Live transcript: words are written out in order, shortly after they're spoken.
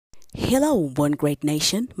Hello, Born Great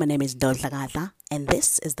Nation. My name is Dolzagata, and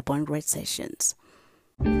this is the Born Great Sessions.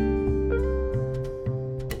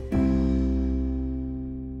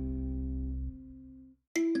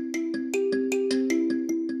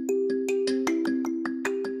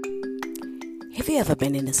 Have you ever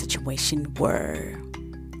been in a situation where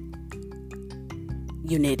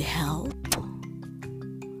you need help,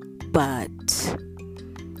 but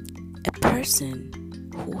a person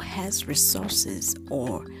who has resources,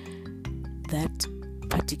 or that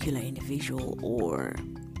particular individual or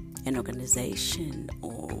an organization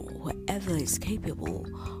or whoever is capable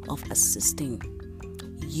of assisting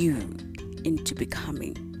you into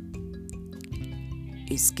becoming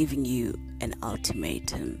is giving you an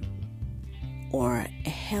ultimatum or a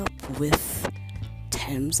help with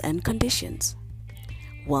terms and conditions?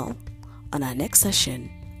 Well, on our next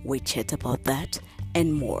session, we chat about that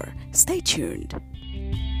and more. Stay tuned.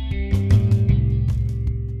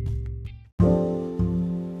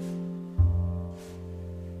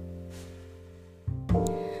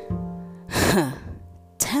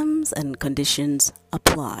 Terms and conditions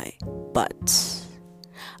apply, but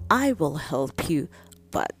I will help you,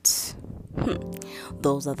 but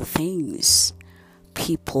those are the things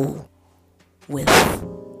people with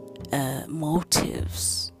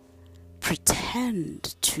motives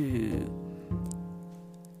pretend to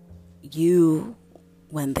you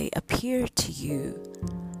when they appear to you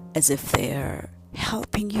as if they're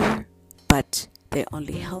helping you, but they're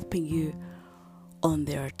only helping you on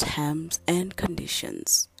their terms and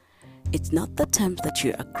conditions. It's not the terms that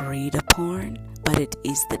you agreed upon, but it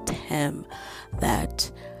is the term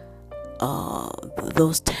that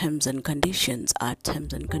those terms and conditions are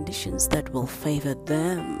terms and conditions that will favor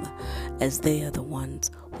them, as they are the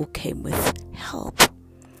ones who came with help.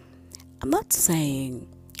 I'm not saying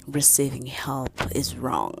receiving help is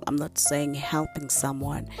wrong. I'm not saying helping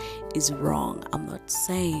someone is wrong. I'm not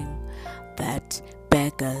saying that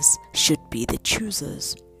beggars should be the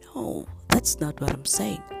choosers. No, that's not what I'm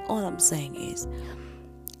saying. All I'm saying is,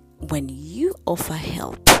 when you offer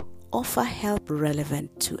help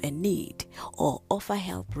relevant to a need, or offer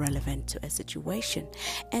help relevant to a situation,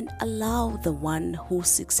 and allow the one who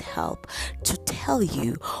seeks help to tell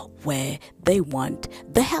you where they want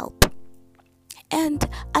the help, and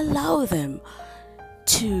allow them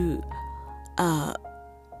to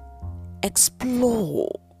explore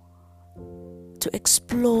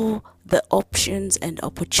the options and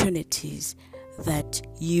opportunities that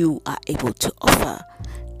you are able to offer.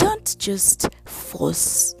 Don't just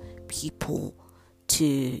force people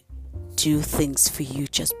to do things for you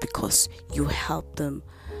just because you help them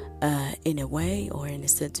in a way or in a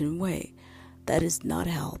certain way. That is not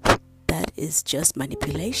help. That is just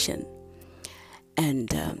manipulation. And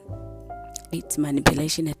it's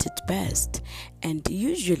manipulation at its best. And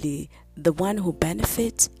usually the one who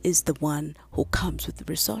benefits is the one who comes with the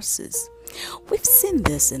resources. We've seen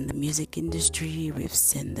this in the music industry. We've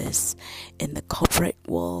seen this in the corporate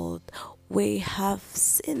world. We have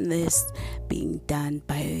seen this being done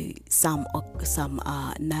by some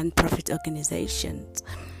non-profit organizations.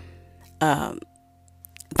 There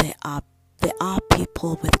are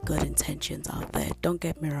people with good intentions out there. Don't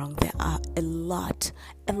get me wrong. There are a lot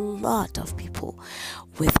of people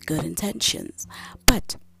with good intentions.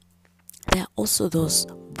 But there are also those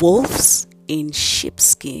wolves in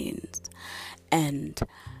sheepskins. And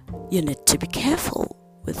you need to be careful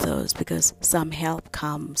with those, because some help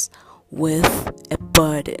comes with a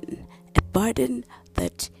burden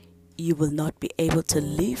that you will not be able to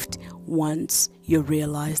lift once you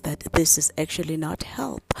realize that this is actually not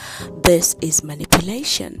help. This is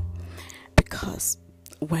manipulation. Because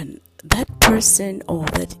when that person or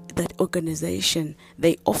that organization,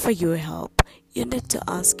 they offer you help, you need to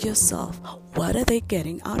ask yourself, what are they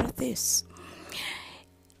getting out of this?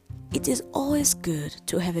 It is always good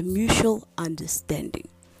to have a mutual understanding.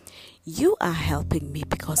 You are helping me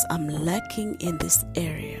because I'm lacking in this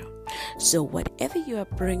area. So whatever you are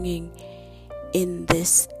bringing in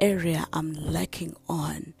this area I'm lacking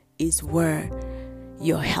on is where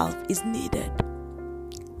your help is needed.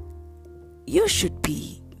 You should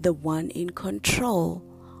be the one in control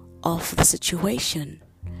of the situation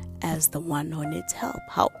as the one who needs help.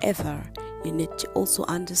 However, you need to also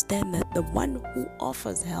understand that the one who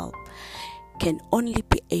offers help can only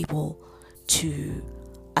be able to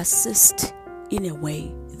assist in a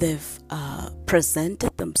way they've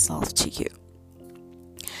presented themselves to you.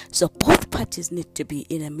 So both parties need to be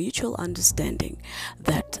in a mutual understanding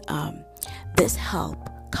that this help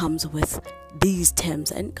comes with these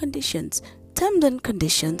terms and conditions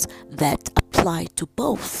that apply to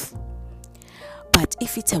both. But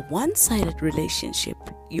if it's a one-sided relationship,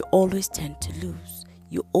 you always tend to lose.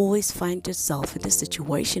 You always find yourself in a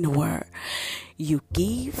situation where you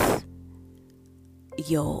give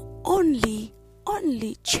your only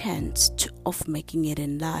chance of making it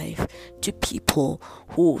in life to people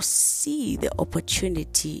who see the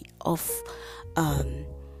opportunity of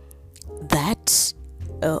that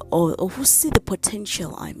or who see the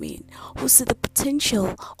potential, who see the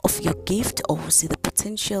potential of your gift, or who see the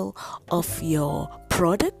potential of your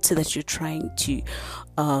product that you're trying to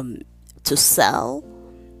sell,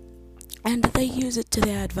 and they use it to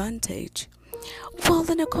their advantage.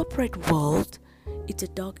 Well, in a corporate world, it's a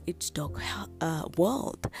dog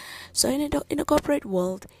world. So in a corporate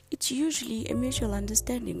world, it's usually a mutual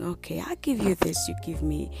understanding. Okay, I give you this, you give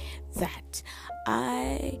me that.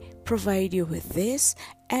 I provide you with this,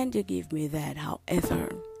 and you give me that. However,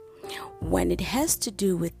 when it has to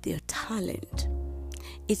do with your talent,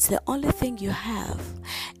 it's the only thing you have,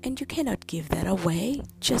 and you cannot give that away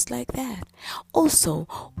just like that. Also,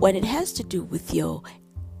 when it has to do with your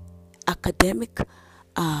academic,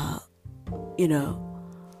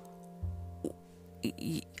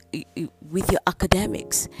 with your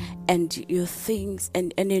academics and your things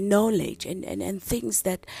and your knowledge and things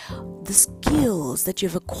that the skills that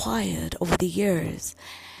you've acquired over the years.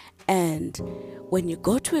 And when you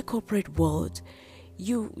go to a corporate world,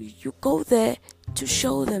 you go there to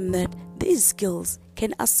show them that these skills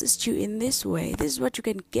can assist you in this way. This is what you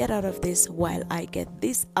can get out of this, while I get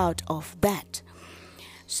this out of that.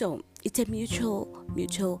 So it's a mutual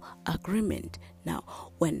agreement. Now,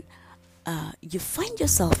 when you find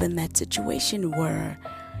yourself in that situation where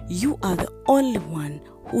you are the only one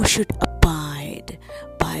who should abide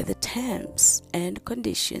by the terms and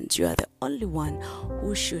conditions, you are the only one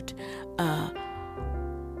who should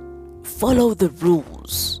follow the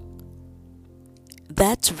rules,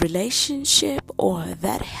 that relationship or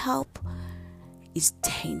that help is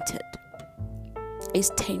tainted.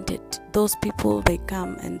 Those people, they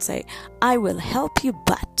come and say, I will help you,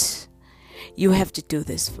 but you have to do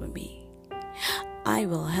this for me. I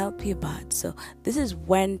will help you, but. So this is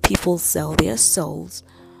when people sell their souls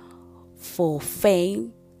for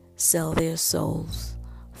fame, sell their souls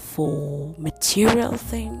for material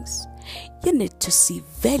things. You need to see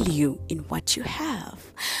value in what you have,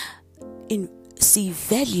 see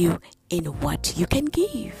value in what you can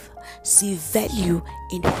give, see value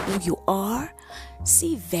in who you are,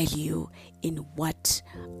 see value in what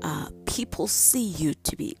people see you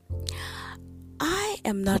to be. I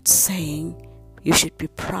am not saying you should be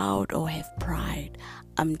proud or have pride.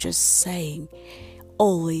 I'm just saying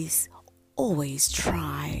always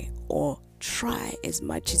try as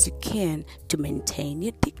much as you can to maintain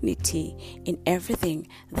your dignity in everything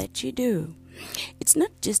that you do. It's not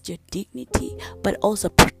just your dignity, but also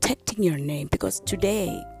protecting your name, because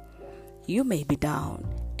today you may be down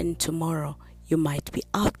and tomorrow you might be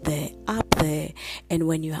up there. And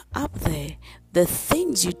when you are up there, the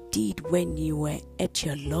things you did when you were at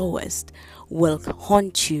your lowest will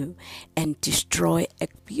haunt you and destroy a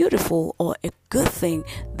beautiful or a good thing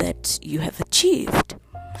that you have achieved.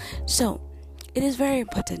 So it is very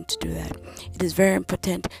important to do that. It is very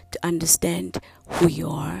important to understand who you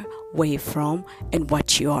are, where you're from, and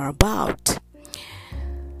what you are about,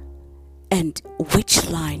 and which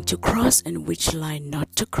line to cross and which line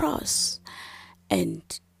not to cross,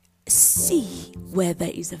 and see where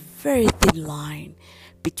there is a very thin line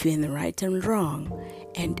between the right and wrong,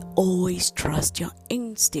 and always trust your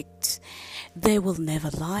instincts. They will never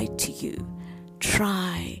lie to you.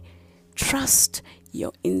 Trust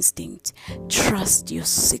your instinct, trust your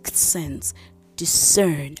sixth sense,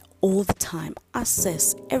 discern all the time,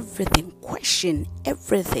 assess everything, question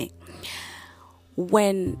everything.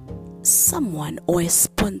 When someone or a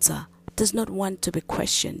sponsor does not want to be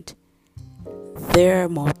questioned, their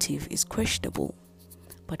motive is questionable.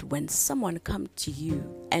 But when someone comes to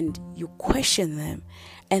you and you question them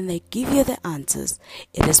and they give you the answers,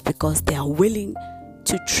 it is because they are willing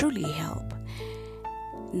to truly help.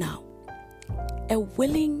 Now, a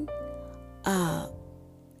willing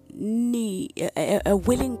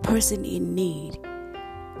person in need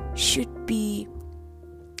should be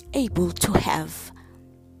able to have,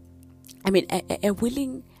 a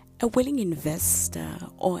willing investor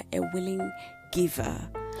or a willing giver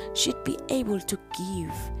should be able to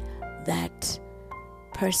give that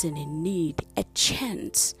person in need a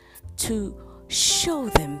chance to show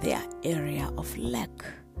them their area of lack.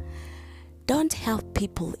 Don't help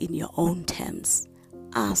people in your own terms.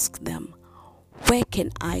 Ask them, where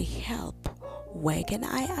can I help? Where can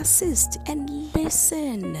I assist? And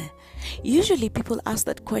listen. Usually people ask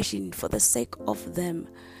that question for the sake of them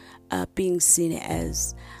being seen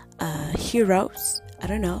as heroes. I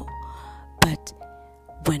don't know. But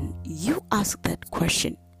when you ask that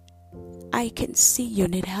question, I can see you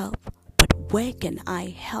need help, but where can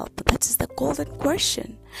I help? That is the golden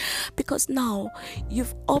question. Because now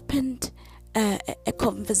you've opened a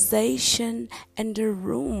conversation and a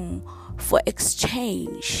room for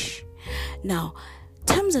exchange. Now,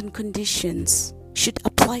 terms and conditions should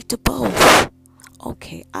apply to both.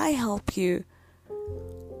 Okay, I help you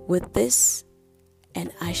with this,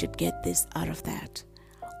 and I should get this out of that.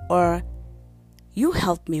 Or you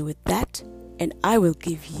help me with that, and I will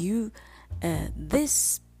give you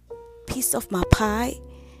this piece of my pie,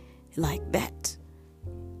 like that.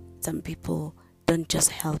 Some people don't just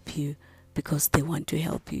help you because they want to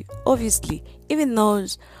help you. Obviously, even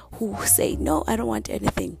those who say, no, I don't want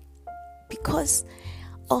anything, because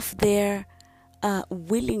of their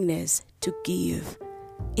willingness to give,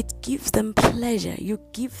 it gives them pleasure. You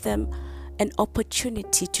give them an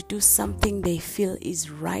opportunity to do something they feel is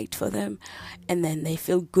right for them, and then they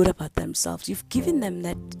feel good about themselves. You've given them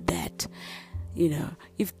that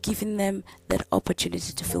you've given them that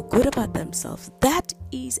opportunity to feel good about themselves. That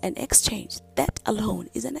is an exchange. That alone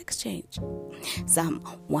is an exchange. Some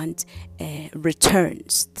want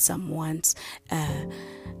returns. Some want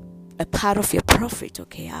a part of your profit.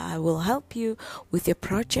 Okay, I will help you with your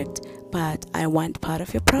project, but I want part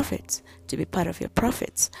of your profits to be part of your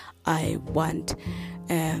profits. I want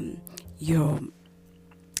to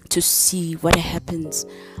see what happens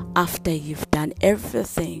after you've done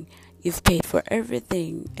everything. You've paid for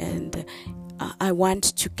everything, and I want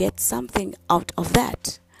to get something out of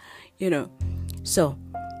that. So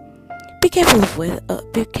be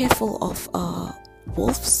careful of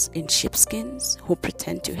wolves in sheepskins who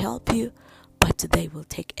pretend to help you, but they will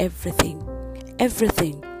take everything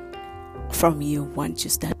from you once you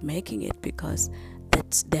start making it, because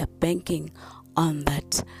they're banking on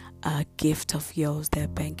that gift of yours. They're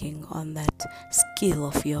banking on that skill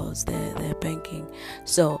of yours. They're banking.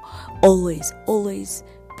 So always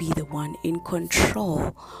be the one in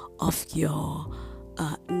control of your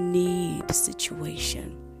need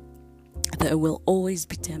situation. There will always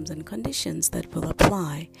be terms and conditions that will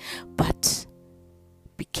apply, but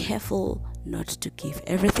be careful not to give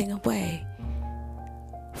everything away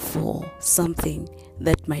for something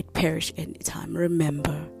that might perish any time.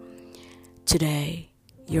 Remember, today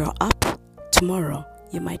you're up, tomorrow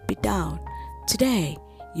you might be down. Today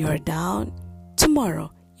you're down,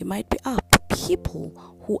 tomorrow you might be up. People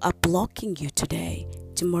who are blocking you today,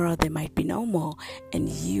 tomorrow they might be no more, and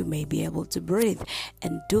you may be able to breathe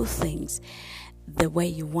and do things the way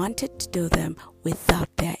you wanted to do them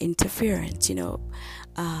without their interference. You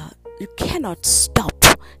cannot stop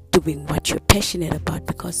doing what you're passionate about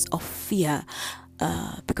because of fear,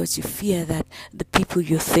 because you fear that the people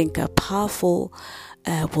you think are powerful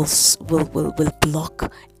will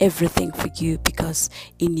block everything for you, because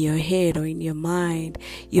in your head or in your mind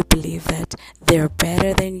you believe that they're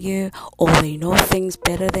better than you, or they know things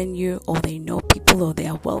better than you, or they know people, or they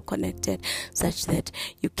are well connected, such that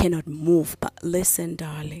you cannot move. But listen,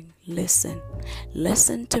 darling, listen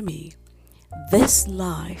to me. This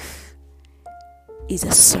life is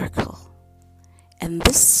a circle, and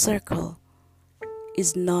this circle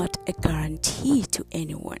is not a guarantee to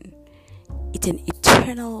anyone. It's an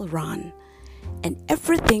eternal run, and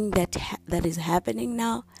everything that is happening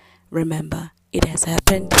now, remember, it has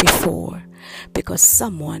happened before, because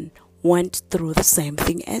someone went through the same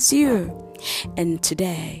thing as you. And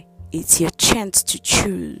today it's your chance to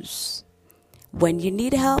choose. When you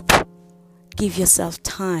need help, give yourself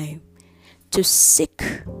time to seek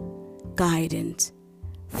guidance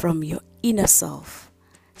from your inner self.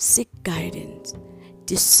 Seek guidance,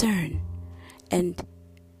 discern, and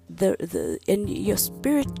your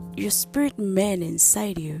spirit man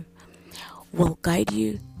inside you will guide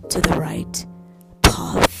you to the right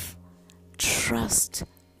path. Trust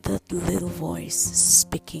that little voice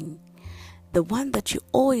speaking, the one that you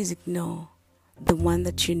always ignore, the one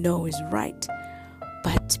that you know is right,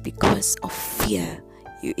 but because of fear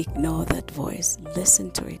you ignore that voice.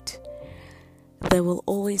 Listen to it. There will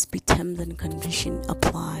always be terms and conditions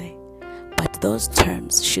apply, but those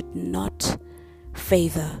terms should not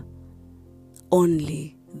favor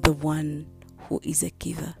only the one who is a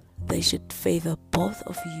giver. They should favor both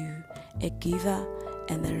of you, a giver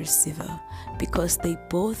and the receiver, because they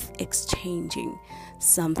both exchanging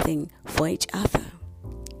something for each other.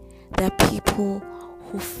 There are people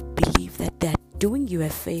who believe that they're doing you a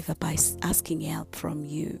favor by asking help from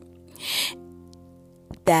you.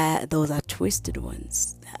 Those are twisted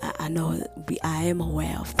ones. I know I am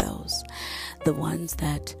aware of those. The ones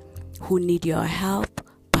who need your help,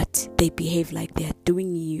 but they behave like they are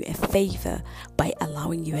doing you a favor by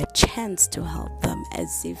allowing you a chance to help them,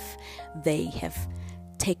 as if they have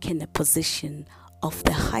taken a position of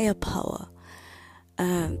the higher power.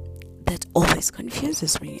 That always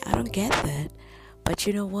confuses me. I don't get that. But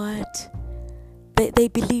you know what? They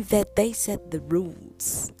believe that they set the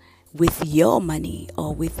rules with your money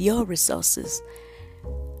or with your resources.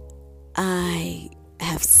 I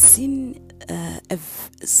have seen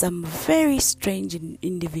some very strange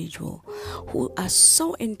individual who are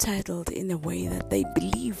so entitled in a way that they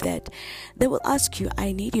believe that they will ask you,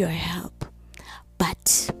 I need your help,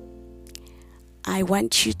 but I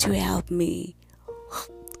want you to help me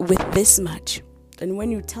with this much. And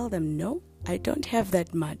when you tell them, no, I don't have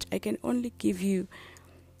that much, I can only give you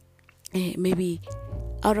maybe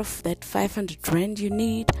out of that 500 rand you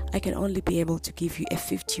need, I can only be able to give you a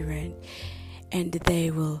 50 rand. And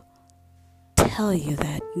they will tell you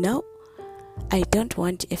that, no, I don't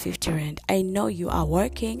want a 50 rand. I know you are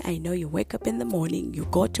working. I know you wake up in the morning, you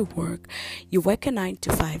go to work, you work a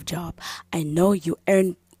 9-to-5 job. I know you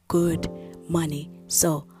earn good money.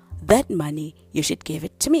 So that money, you should give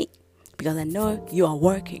it to me because I know you are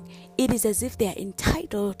working. It is as if they are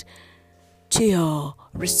entitled to your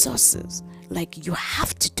resources. Like, you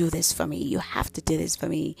have to do this for me. You have to do this for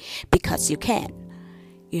me because you can.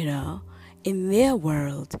 You know, in their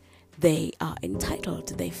world, they are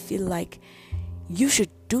entitled. They feel like you should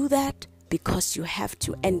do that because you have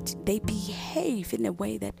to. And they behave in a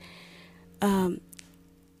way that,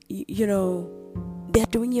 you know, they're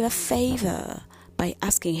doing you a favor by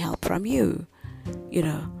asking help from you. You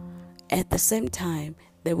know, at the same time,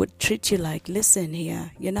 they would treat you like, listen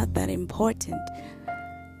here, you're not that important.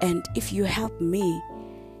 And if you help me,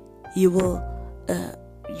 you will,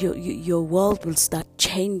 your world will start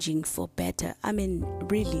changing for better. I mean,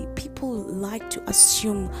 really, people like to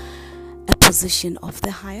assume a position of the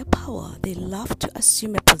higher power. They love to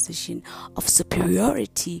assume a position of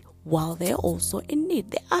superiority while they're also in need.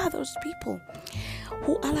 There are those people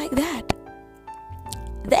who are like that.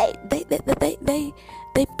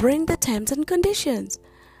 They bring the terms and conditions.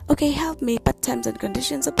 Okay, help me, but terms and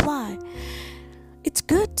conditions apply. It's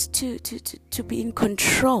good to be in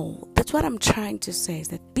control. That's what I'm trying to say, is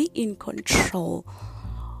that be in control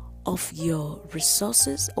of your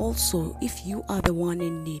resources. Also, if you are the one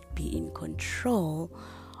in need, be in control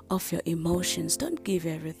of your emotions. Don't give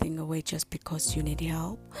everything away just because you need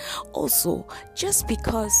help. Also, just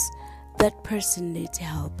because that person needs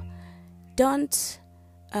help, don't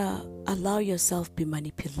allow yourself be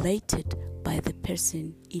manipulated by the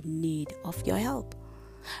person in need of your help.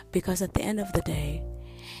 Because at the end of the day,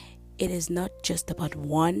 it is not just about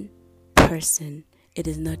one person. It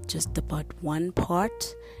is not just about one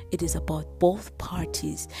part. It is about both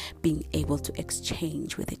parties being able to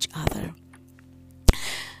exchange with each other.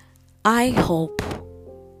 I hope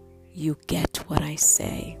you get what I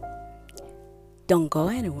say. Don't go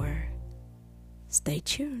anywhere. Stay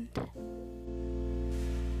tuned.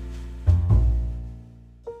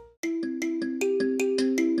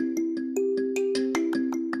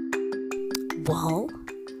 Well,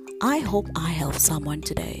 I hope I helped someone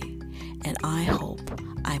today, and I hope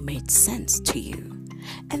I made sense to you.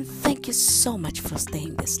 And thank you so much for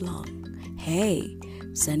staying this long. Hey,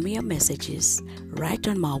 send me your messages right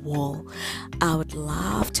on my wall. I would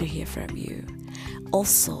love to hear from you.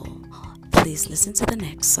 Also, please listen to the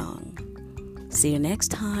next song. See you next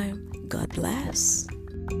time. God bless.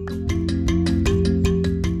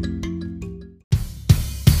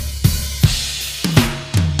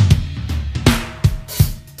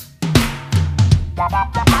 Bye-bye.